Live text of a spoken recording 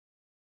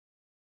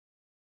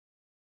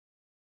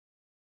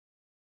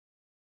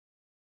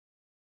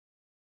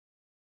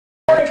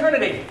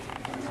Trinity.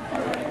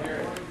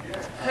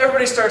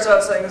 Everybody starts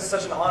out saying this is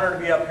such an honor to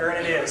be up here,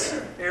 and it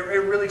is. It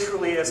really,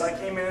 truly is. I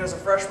came in as a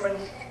freshman,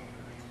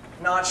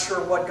 not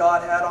sure what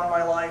God had on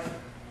my life,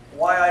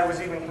 why I was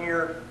even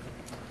here.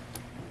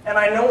 And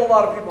I know a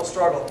lot of people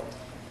struggle.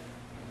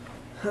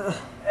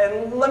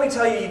 And let me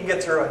tell you, you can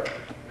get through it.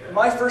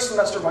 My first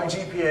semester, my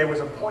GPA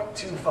was a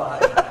 .25.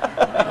 Go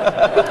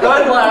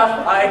ahead and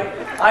laugh.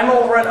 I'm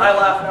over it. I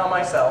laugh now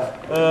myself.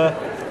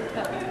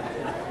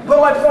 But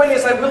my point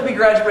is, I will be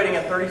graduating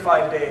in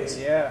 35 days.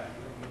 Yeah.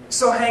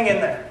 So hang in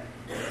there.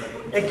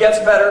 It gets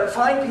better.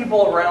 Find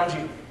people around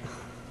you.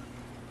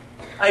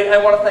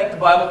 I want to thank the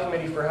Bible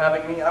Committee for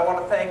having me. I want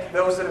to thank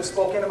those that have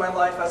spoken into my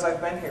life as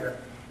I've been here.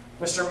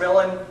 Mr.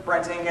 Millen,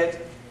 Brent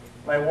Inget,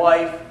 my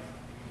wife,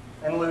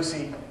 and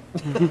Lucy.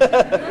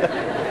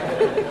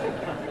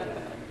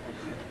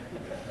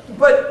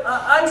 But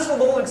I'm just a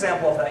little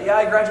example of that. Yeah,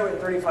 I graduated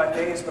in 35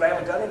 days, but I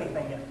haven't done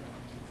anything yet.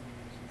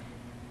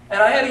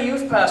 And I had a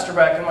youth pastor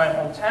back in my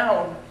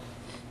hometown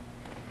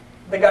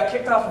that got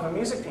kicked off of a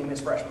music team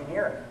his freshman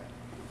year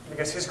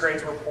because his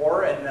grades were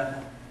poor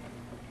and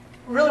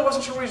really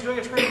wasn't sure what he was doing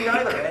at Trinity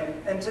either.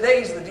 And today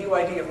he's the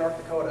DYD of North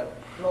Dakota,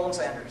 Nolan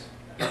Sanders.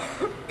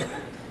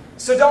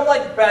 So don't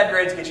let bad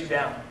grades get you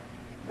down.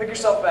 Pick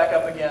yourself back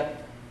up again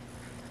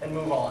and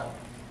move on.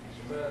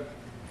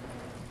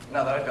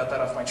 Now that I've got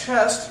that off my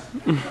chest,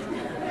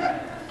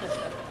 I'd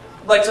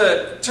like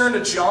to turn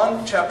to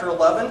John chapter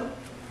 11.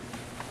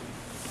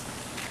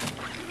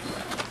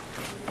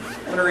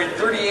 I'm going to read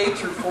 38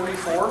 through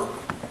 44.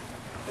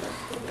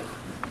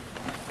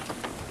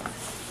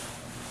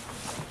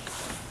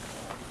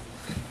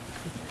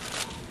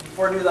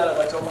 Before I do that, I'd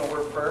like to open a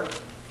word of prayer.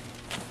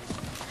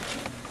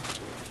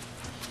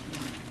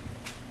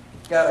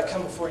 God, I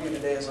come before you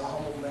today as a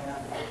humble man.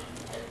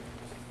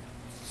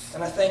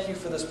 And I thank you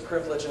for this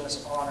privilege and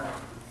this honor.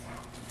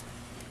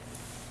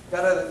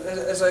 God,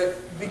 as I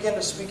begin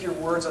to speak your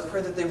words, I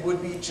pray that they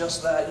would be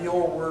just that,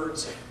 your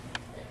words.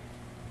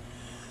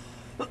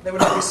 They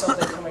would not be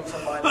something coming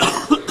from my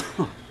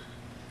mouth,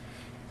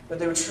 but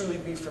they would truly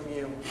be from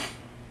you.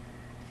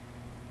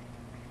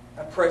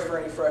 I pray for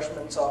any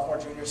freshman, sophomore,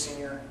 junior,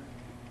 senior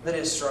that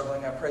is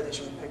struggling. I pray that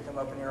you would pick them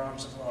up in your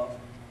arms of love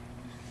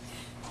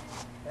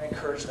and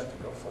encourage them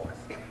to go forth.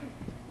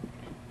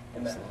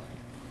 Amen.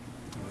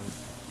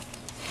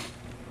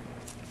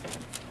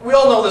 We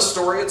all know this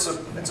story. It's a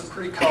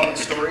pretty common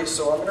story,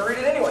 so I'm going to read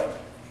it anyway.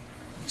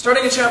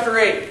 Starting in chapter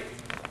 8.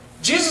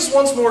 Jesus,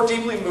 once more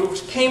deeply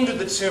moved, came to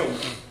the tomb.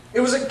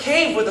 It was a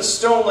cave with a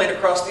stone laid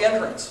across the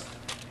entrance.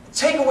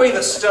 "Take away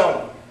the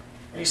stone,"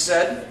 he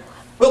said.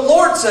 "But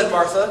Lord," said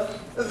Martha,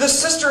 "the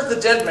sister of the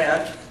dead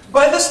man,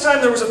 by this time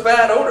there was a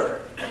bad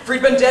odor, for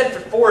he'd been dead for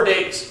 4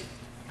 days."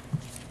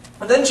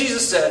 And then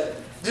Jesus said,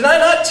 "Did I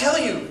not tell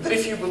you that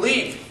if you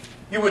believed,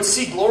 you would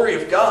see glory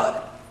of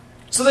God?"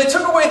 So they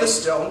took away the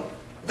stone.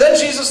 Then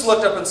Jesus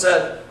looked up and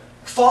said,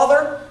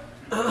 "Father,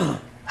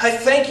 I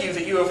thank you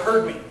that you have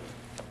heard me.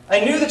 I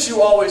knew that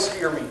you always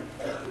hear me.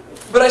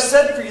 But I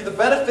said for you the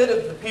benefit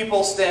of the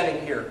people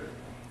standing here,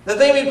 that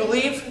they may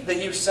believe that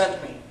you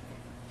sent me."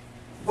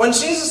 When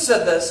he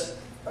said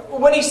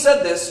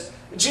this,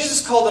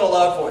 Jesus called in a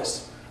loud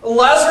voice,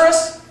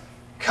 "Lazarus,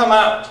 come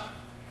out."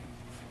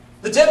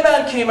 The dead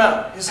man came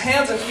out, his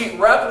hands and feet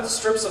wrapped with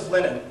strips of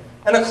linen,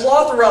 and a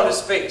cloth around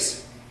his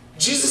face.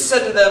 Jesus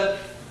said to them,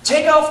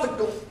 "Take off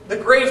the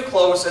grave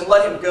clothes and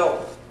let him go."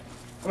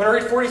 I'm going to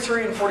read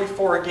 43 and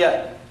 44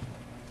 again.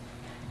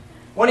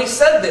 When he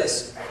said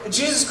this,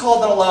 Jesus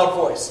called in a loud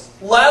voice,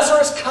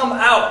 "Lazarus, come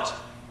out."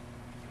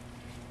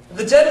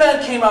 The dead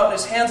man came out, and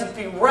his hands and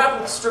feet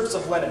wrapped with strips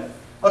of linen,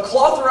 a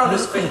cloth around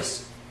his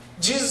face.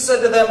 Jesus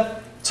said to them,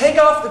 "Take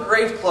off the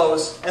grave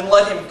clothes and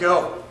let him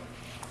go."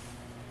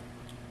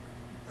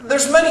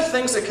 There's many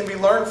things that can be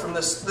learned from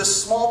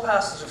this small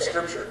passage of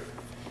Scripture.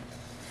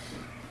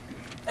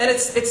 And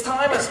it's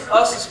time as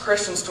us as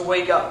Christians to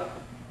wake up.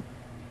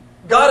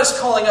 God is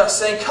calling us,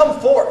 saying, "Come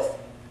forth."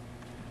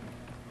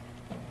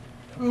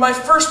 My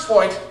first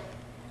point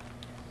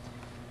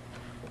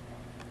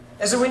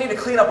is that we need to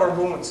clean up our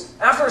wounds.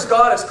 After as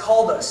God has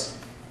called us,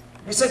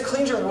 He said,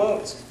 "Clean your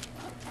wounds."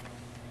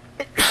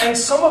 And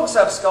some of us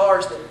have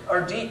scars that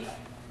are deep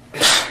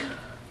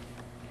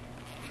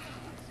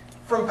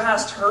from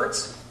past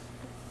hurts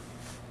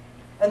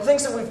and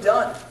things that we've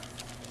done.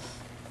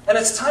 And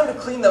it's time to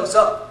clean those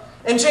up.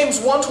 In James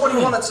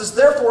 1:21 it says,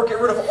 "Therefore get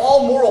rid of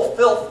all moral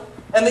filth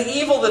and the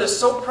evil that is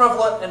so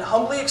prevalent, and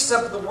humbly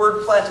accept the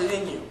word planted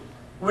in you,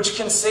 which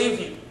can save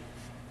you."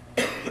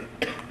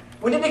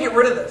 We need to get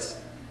rid of this.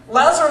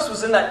 Lazarus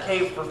was in that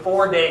cave for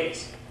 4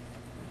 days.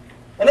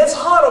 And it's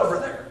hot over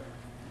there.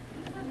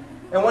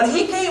 And when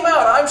he came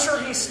out, I'm sure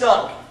he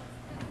stunk.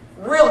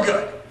 Real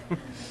good.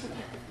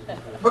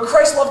 But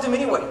Christ loved him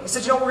anyway. He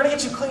said, "We're going to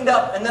get you cleaned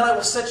up, and then I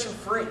will set you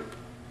free."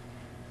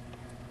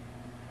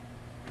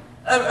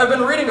 I've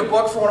been reading a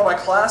book for one of my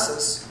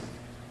classes,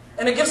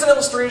 and it gives an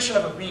illustration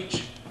of a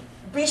beach.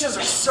 Beaches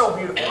are so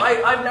beautiful.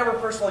 I've never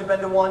personally been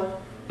to one,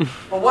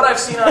 but what I've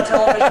seen on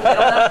television,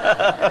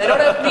 they don't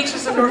have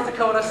beaches in North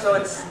Dakota, so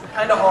it's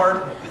kind of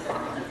hard.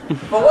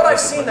 But what I've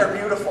seen, they're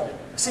beautiful.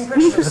 I've seen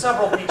pictures of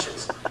several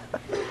beaches.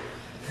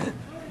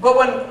 But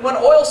when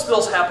oil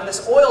spills happen,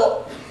 this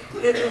oil,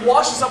 it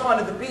washes up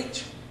onto the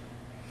beach.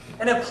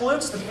 And it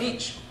pollutes the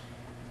beach.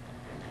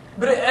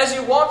 But as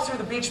you walk through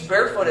the beach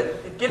barefoot,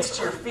 it gets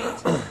to your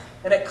feet.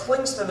 And it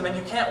clings to them, and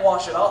you can't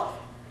wash it off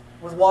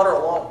with water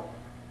alone.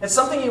 It's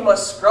something you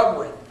must scrub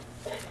with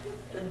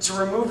to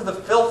remove the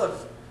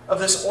filth of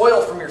this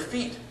oil from your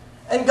feet.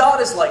 And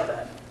God is like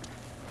that.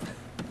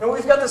 And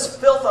we've got this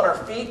filth on our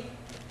feet,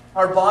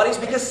 our bodies,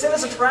 because sin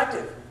is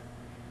attractive.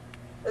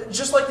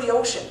 Just like the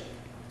ocean.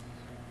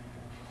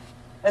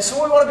 And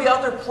so we want to be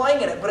out there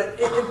playing in it, but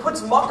it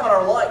puts muck on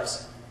our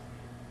lives.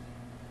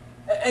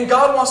 And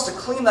God wants to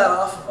clean that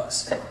off of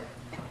us.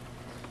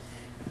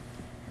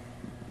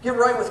 Get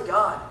right with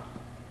God,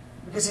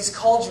 because He's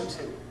called you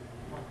to.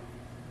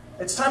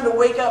 It's time to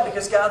wake up,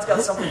 because God's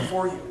got something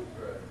for you.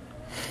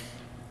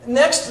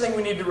 Next thing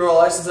we need to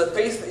realize is that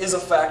faith is a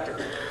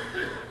factor.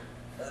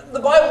 The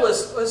Bible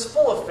is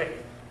full of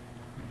faith.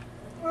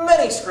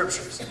 Many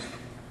scriptures.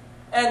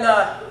 And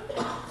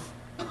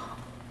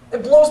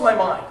it blows my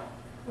mind.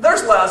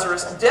 There's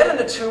Lazarus, dead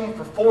in a tomb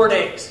for 4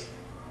 days.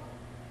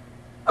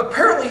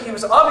 Apparently he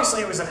was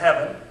in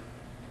heaven.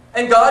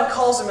 And God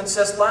calls him and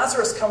says,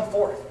 Lazarus, come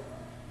forth.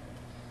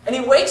 And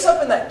he wakes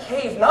up in that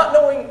cave, not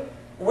knowing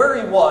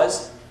where he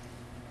was.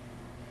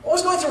 What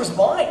was going through his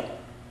mind?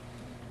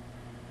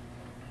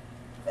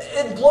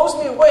 It blows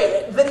me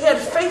away that he had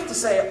faith to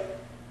say,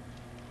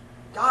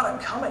 God, I'm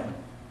coming.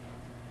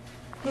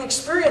 He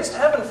experienced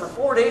heaven for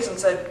 4 days and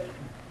said,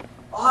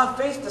 I'll have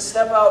faith to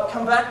step out,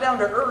 come back down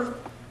to earth,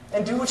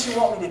 and do what you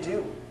want me to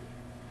do.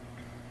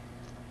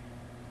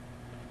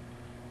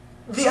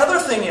 The other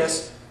thing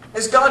is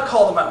God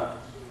called him out.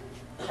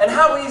 And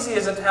how easy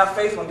is it to have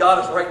faith when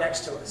God is right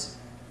next to us?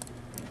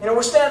 You know,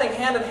 we're standing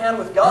hand in hand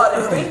with God,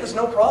 and faith is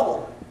no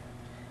problem.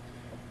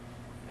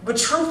 But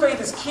true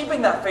faith is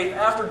keeping that faith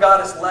after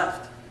God has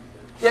left.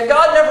 Yet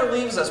God never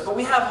leaves us, but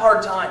we have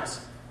hard times.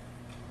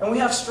 And we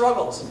have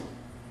struggles.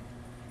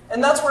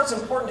 And that's where it's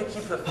important to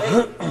keep the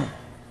faith.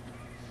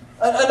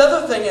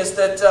 Another thing is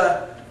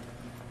that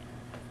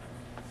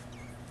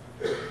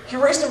He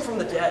raised him from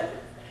the dead.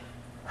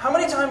 How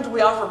many times do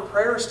we offer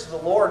prayers to the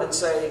Lord and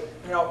say,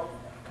 God,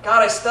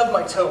 I stubbed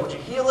my toe, would you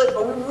heal it?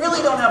 But we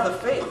really don't have the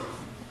faith.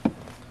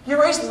 He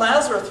raised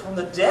Lazarus from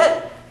the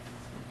dead.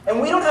 And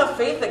we don't have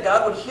faith that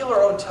God would heal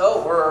our own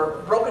toe or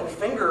our broken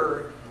finger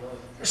or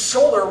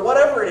shoulder or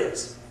whatever it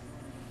is.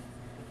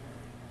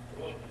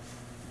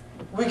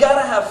 We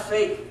got to have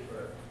faith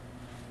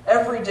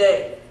every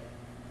day.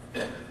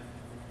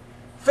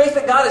 Faith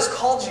that God has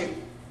called you.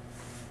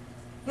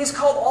 He's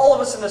called all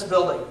of us in this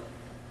building.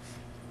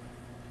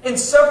 In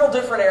several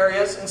different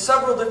areas, in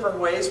several different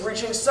ways,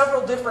 reaching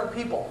several different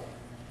people.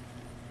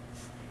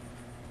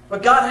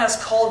 But God has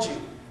called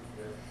you.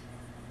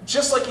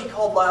 Just like He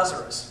called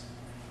Lazarus.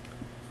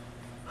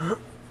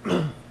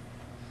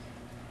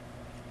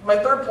 My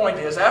third point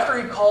is,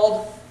 after He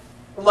called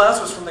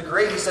Lazarus from the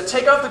grave, He said,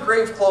 take off the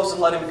grave clothes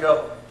and let him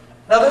go.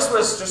 Now this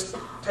was just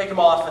take him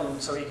off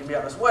and so he can be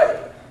on his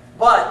way.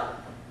 But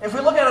if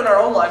we look at it in our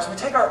own lives, we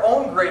take our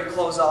own grave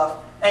clothes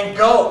off and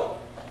go.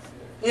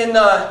 In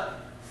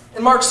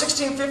Mark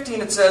 16:15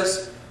 it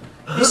says,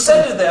 He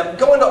said to them,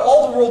 go into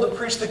all the world to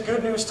preach the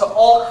good news to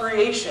all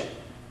creation.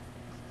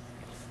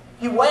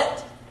 He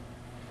went.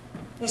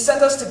 He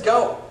sent us to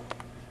go.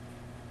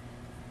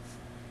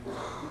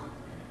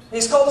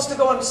 He's called us to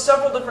go in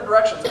several different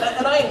directions.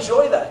 And I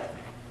enjoy that.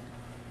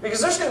 Because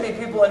there's going to be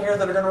people in here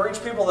that are going to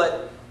reach people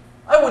that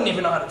I wouldn't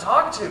even know how to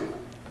talk to.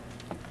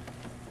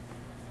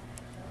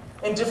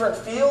 In different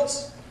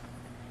fields.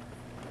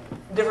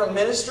 In different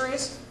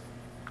ministries.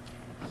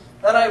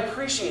 And I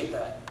appreciate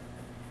that.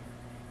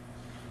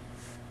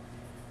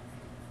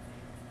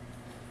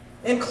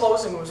 In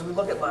closing, as we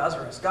look at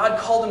Lazarus, God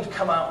called him to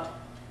come out.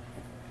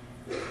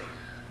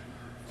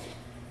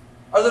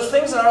 Are there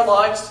things in our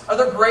lives, are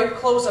there grave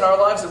clothes in our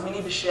lives that we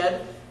need to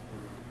shed?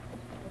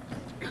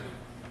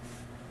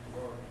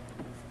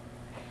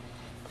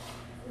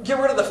 Get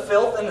rid of the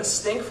filth and the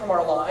stink from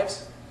our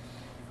lives?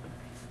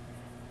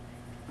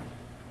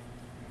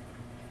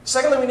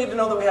 Secondly, we need to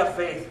know that we have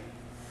faith.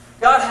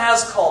 God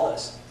has called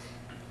us.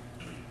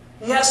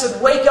 He has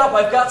said, wake up,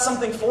 I've got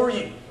something for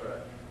you.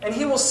 And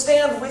He will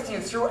stand with you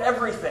through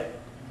everything.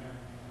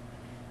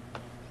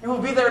 He will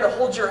be there to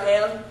hold your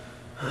hand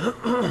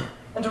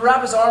and to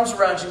wrap His arms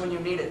around you when you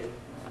need it.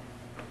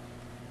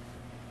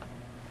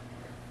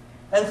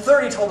 And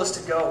third, He told us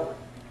to go.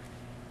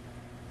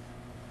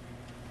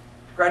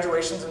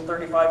 Graduation's in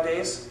 35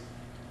 days,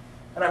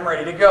 and I'm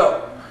ready to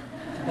go.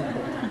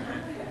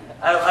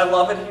 I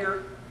love it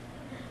here.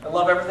 I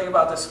love everything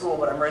about this school,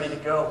 but I'm ready to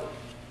go.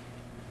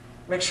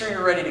 Make sure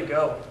you're ready to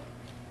go,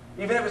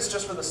 even if it's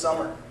just for the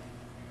summer.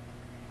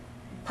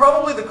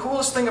 Probably the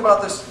coolest thing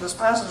about this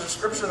passage of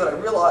Scripture that I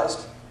realized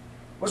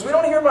was we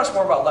don't hear much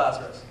more about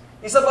Lazarus.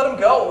 He said, let him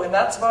go, and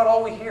that's about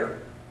all we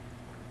hear.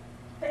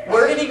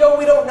 Where did he go?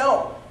 We don't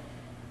know.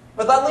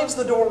 But that leaves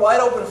the door wide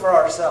open for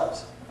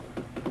ourselves.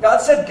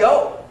 God said,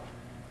 go.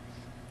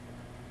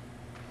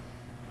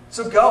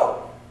 So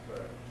go.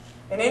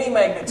 In any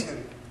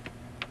magnitude.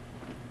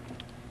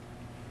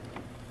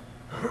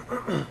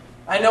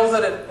 I know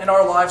that in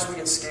our lives we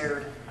get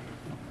scared.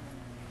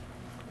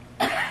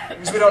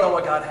 Because we don't know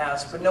what God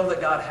has, but know that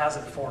God has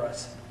it for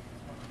us.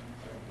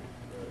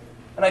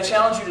 And I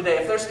challenge you today,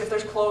 if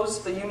there's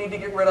clothes that you need to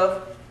get rid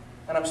of,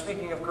 and I'm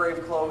speaking of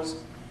grave clothes,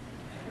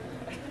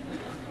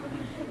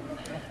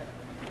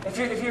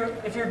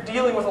 if you're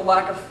dealing with a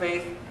lack of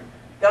faith,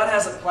 God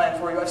has a plan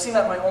for you. I've seen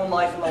that in my own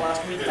life in the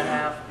last week and a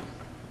half.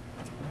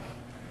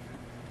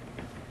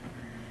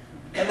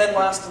 And then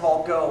last of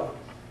all, go.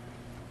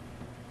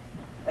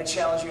 I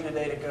challenge you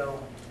today to go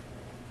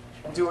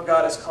and do what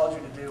God has called you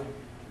to do.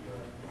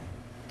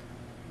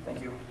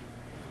 Thank you.